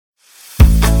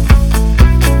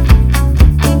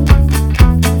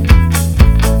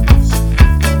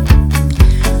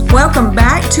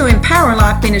Power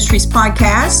Life Ministries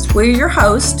podcast. We're your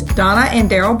hosts, Donna and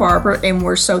Daryl Barber, and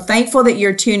we're so thankful that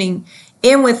you're tuning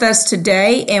in with us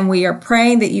today, and we are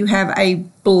praying that you have a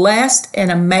blessed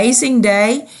and amazing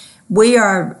day. We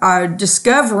are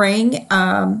discovering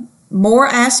more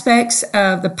aspects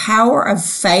of the power of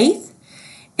faith.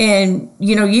 And,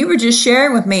 you were just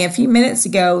sharing with me a few minutes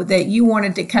ago that you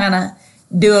wanted to kind of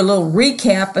do a little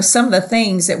recap of some of the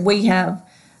things that we have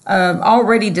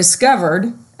already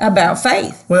discovered about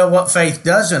faith. Well, what faith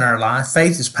does in our life,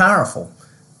 faith is powerful.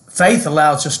 Faith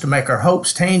allows us to make our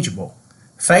hopes tangible.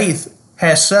 Faith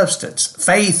has substance.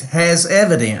 Faith has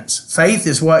evidence. Faith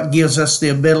is what gives us the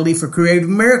ability for creative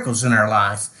miracles in our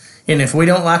life. And if we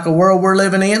don't like the world we're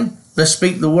living in, let's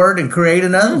speak the word and create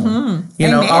another one.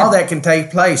 Amen. All that can take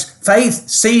place. Faith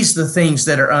sees the things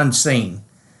that are unseen.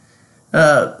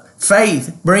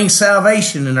 Faith brings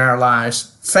salvation in our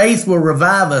lives. Faith will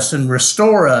revive us and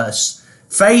restore us.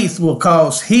 Faith will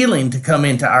cause healing to come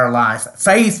into our life.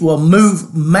 Faith will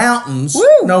move mountains,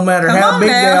 no matter how big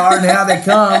they are and how they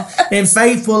come. And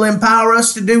faith will empower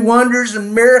us to do wonders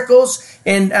and miracles.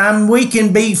 And we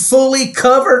can be fully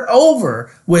covered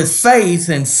over with faith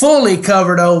and fully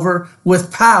covered over with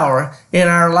power in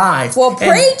our life. Well,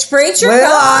 preacher.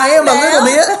 Well, I am a little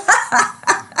bit.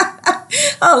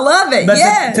 I love it. But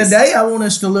yes. Today I want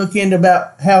us to look into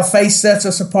about how faith sets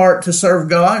us apart to serve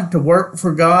God, to work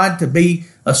for God, to be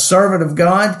a servant of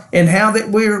God, and how that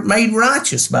we're made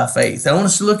righteous by faith. I want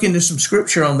us to look into some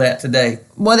scripture on that today.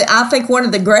 Well, I think one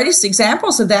of the greatest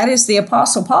examples of that is the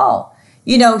Apostle Paul.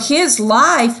 His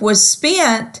life was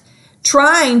spent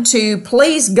trying to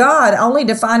please God, only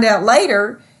to find out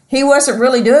later he wasn't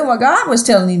really doing what God was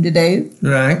telling him to do.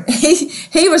 Right.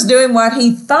 He was doing what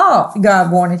he thought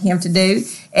God wanted him to do.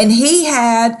 And he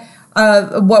had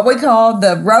what we call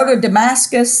the Road to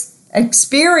Damascus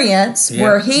experience,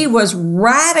 where he was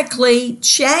radically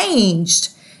changed.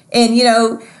 And,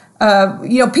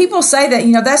 people say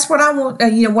that, that's what I want,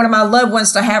 one of my loved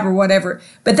ones to have or whatever.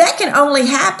 But that can only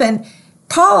happen.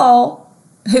 Paul,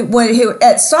 who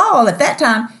at Saul at that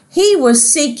time, he was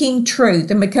seeking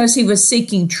truth, and because he was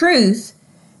seeking truth,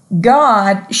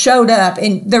 God showed up.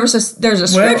 And there's a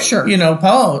scripture.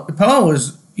 Paul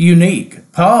was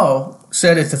unique. Paul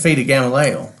sat at the feet of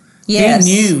Gamaliel. Yes.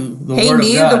 He knew the Word of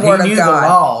God. He knew the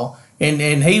law.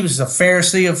 And he was a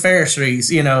Pharisee of Pharisees.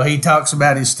 He talks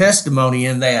about his testimony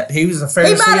in that. He was a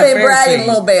Pharisee of Pharisees. He might have been bragging a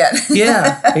little bit.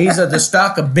 Yeah. He's of the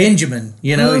stock of Benjamin.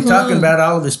 He's talking about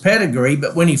all of his pedigree.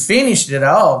 But when he finished it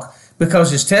all,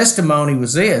 because his testimony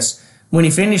was this, when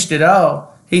he finished it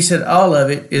all, he said all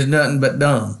of it is nothing but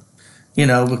dung.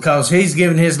 Because he's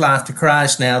given his life to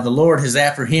Christ now. The Lord has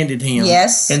apprehended him.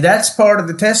 Yes. And that's part of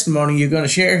the testimony you're going to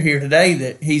share here today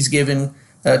that he's given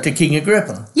to King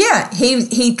Agrippa. Yeah,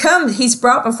 he's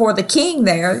brought before the king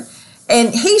there, and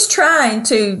he's trying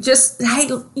to just, hey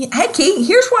king,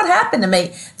 here's what happened to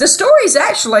me. The story's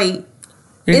actually...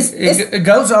 It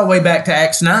goes all the way back to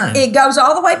Acts 9. It goes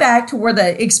all the way back to where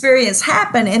the experience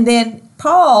happened, and then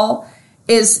Paul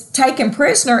is taken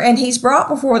prisoner, and he's brought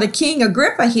before the King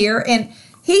Agrippa here, and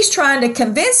he's trying to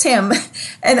convince him.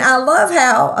 And I love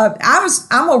how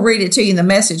I'm going to read it to you in the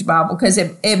Message Bible, because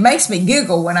it makes me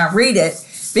giggle when I read it,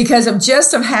 because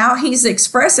of how he's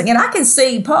expressing. And I can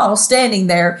see Paul standing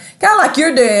there, kind of like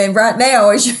you're doing right now,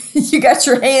 as you got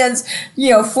your hands,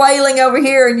 flailing over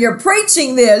here, and you're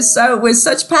preaching this with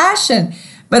such passion.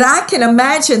 But I can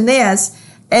imagine this.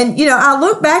 And, I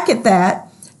look back at that,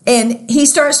 and he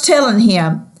starts telling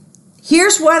him,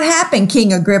 here's what happened,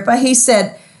 King Agrippa. He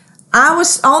said, I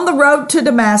was on the road to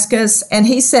Damascus, and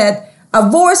he said, a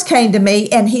voice came to me,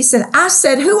 and he said, I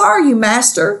said, who are you,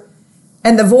 Master?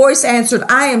 And the voice answered,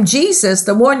 I am Jesus,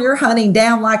 the one you're hunting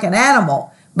down like an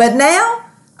animal. But now,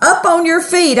 up on your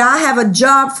feet, I have a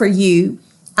job for you.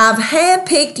 I've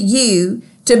handpicked you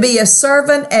to be a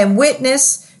servant and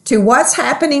witness to what's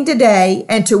happening today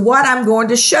and to what I'm going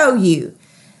to show you.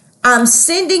 I'm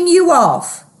sending you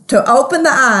off to open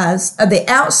the eyes of the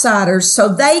outsiders so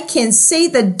they can see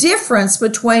the difference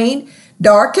between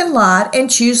dark and light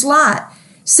and choose light.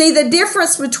 See the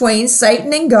difference between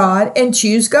Satan and God and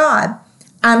choose God.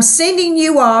 I'm sending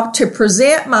you off to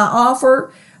present my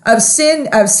offer of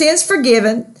sins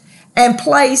forgiven and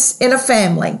place in a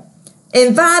family,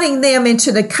 inviting them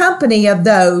into the company of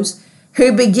those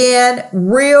who began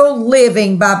real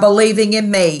living by believing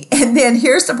in me. And then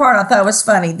here's the part I thought was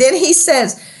funny. Then he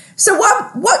says, so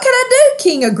what can I do,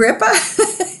 King Agrippa?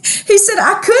 He said,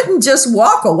 I couldn't just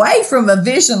walk away from a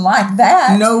vision like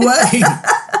that. No way.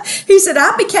 He said,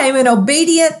 I became an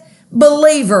obedient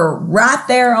believer right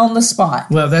there on the spot.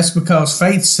 Well, that's because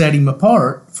faith set him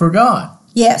apart for God.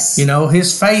 Yes. You know,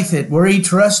 his faith, where he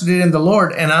trusted it in the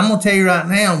Lord. And I'm going to tell you right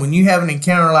now, when you have an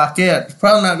encounter like that, it's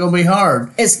probably not going to be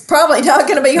hard. It's probably not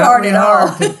going to be hard at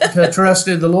all. to trust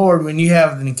in the Lord when you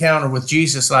have an encounter with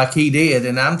Jesus like he did.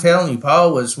 And I'm telling you,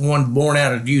 Paul was one born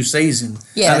out of due season.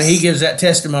 Yes. I mean, he gives that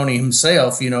testimony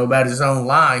himself, you know, about his own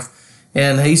life.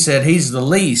 And he said he's the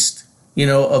least, you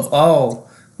know, of all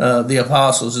the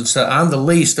apostles. And so I'm the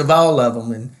least of all of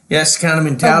them. And that's the kind of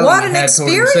mentality he had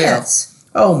toward himself.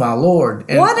 Oh, my Lord.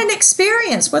 And what an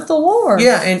experience with the Lord.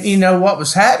 Yeah, and you know what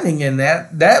was happening in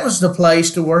that was the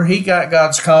place to where he got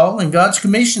God's call and God's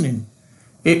commissioning.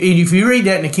 If you read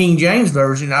that in the King James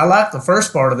Version, I like the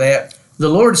first part of that. The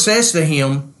Lord says to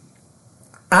him,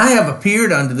 I have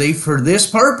appeared unto thee for this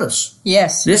purpose.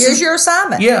 Yes, here's your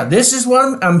assignment. Yeah, this is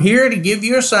what I'm here to give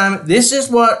you assignment. This is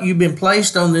what you've been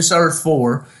placed on this earth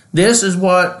for. This is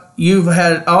what you've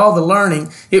had all the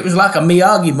learning. It was like a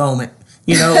Miyagi moment.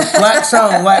 You know, wax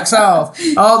on, wax off.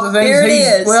 All the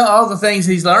things all the things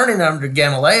he's learning under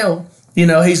Gamaliel. You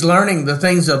know, he's learning the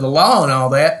things of the law and all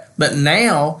that. But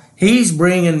now he's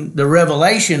bringing the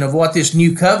revelation of what this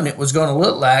new covenant was going to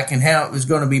look like and how it was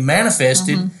going to be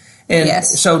manifested. Mm-hmm. And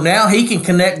so now he can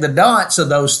connect the dots of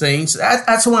those things.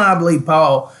 That's why I believe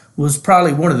Paul was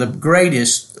probably one of the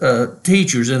greatest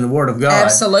teachers in the Word of God.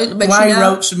 Absolutely. But why he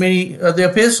wrote so many of the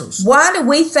epistles. Why do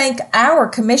we think our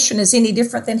commission is any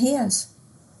different than his?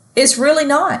 It's really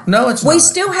not. No, it's not. We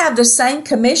still have the same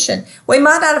commission. We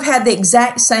might not have had the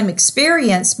exact same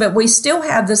experience, but we still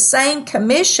have the same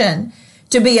commission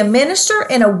to be a minister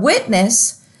and a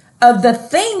witness of the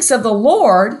things of the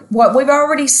Lord, what we've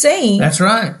already seen. That's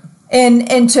right.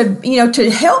 And to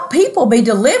help people be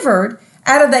delivered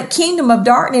out of that kingdom of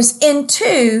darkness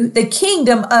into the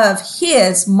kingdom of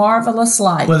his marvelous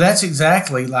light. Well, that's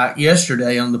exactly like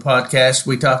yesterday on the podcast.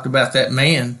 We talked about that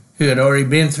man who had already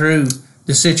been through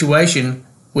the situation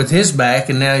with his back,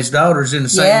 and now his daughter's in the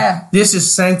same. Yeah. This is the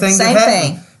same thing that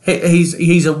happened.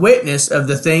 He's a witness of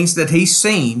the things that he's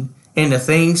seen and the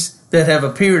things that have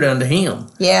appeared unto him.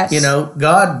 Yes. You know,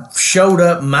 God showed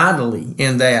up mightily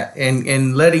in that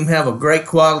and let him have a great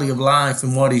quality of life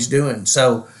in what he's doing.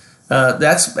 So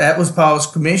that was Paul's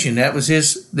commission. That was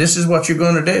his. This is what you're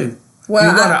going to do. Well,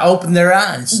 you're going to open their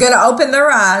eyes. Going to open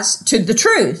their eyes to the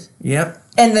truth. Yep.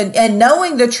 And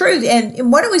knowing the truth.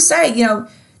 And what do we say? You know,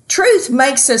 truth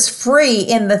makes us free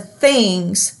in the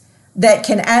things that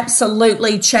can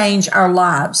absolutely change our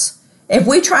lives. If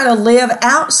we try to live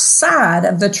outside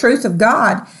of the truth of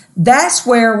God, that's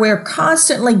where we're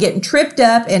constantly getting tripped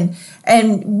up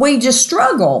and we just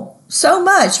struggle so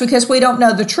much because we don't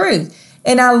know the truth.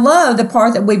 And I love the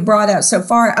part that we brought out so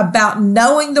far about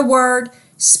knowing the Word,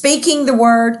 speaking the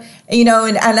Word, you know,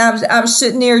 and I was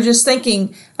sitting there just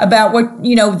thinking about what,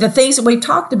 you know, the things that we've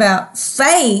talked about.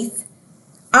 Faith,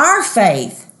 our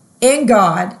faith in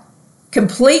God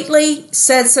completely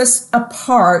sets us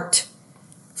apart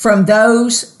from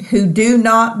those who do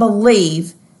not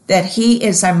believe that he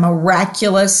is a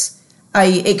miraculous,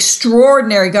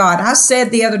 extraordinary God. I said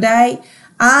the other day,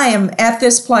 I am at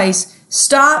this place.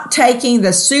 Stop taking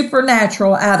the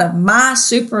supernatural out of my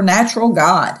supernatural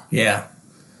God. Yeah.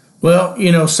 Well,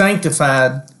 you know,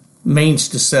 sanctified means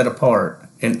to set apart,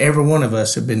 and every one of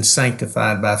us have been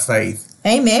sanctified by faith.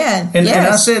 Amen. And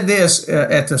I said this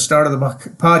at the start of the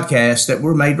podcast, that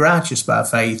we're made righteous by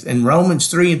faith. In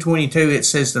Romans 3:22, it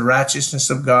says, the righteousness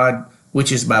of God,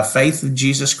 which is by faith of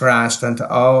Jesus Christ, unto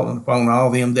all and upon all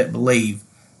them that believe.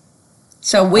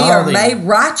 So we are made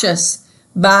righteous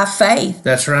by faith.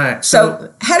 That's right.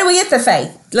 So how do we get the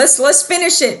faith? Let's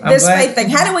finish it. This faith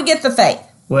thing. How do we get the faith?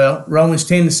 Well, Romans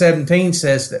 10:17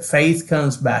 says that faith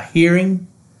comes by hearing,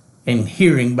 and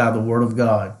hearing by the Word of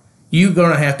God. You're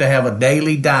going to have a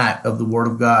daily diet of the Word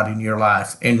of God in your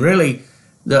life. And really,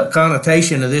 the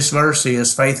connotation of this verse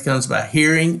is faith comes by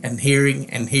hearing and hearing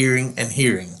and hearing and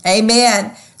hearing.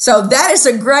 Amen. So that is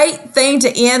a great thing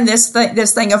to end this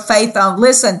thing of faith on.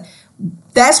 Listen,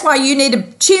 that's why you need to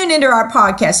tune into our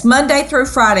podcast Monday through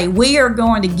Friday. We are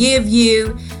going to give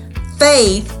you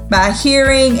faith by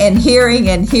hearing and hearing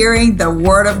and hearing the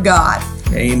Word of God.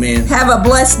 Amen. Have a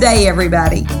blessed day,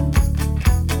 everybody.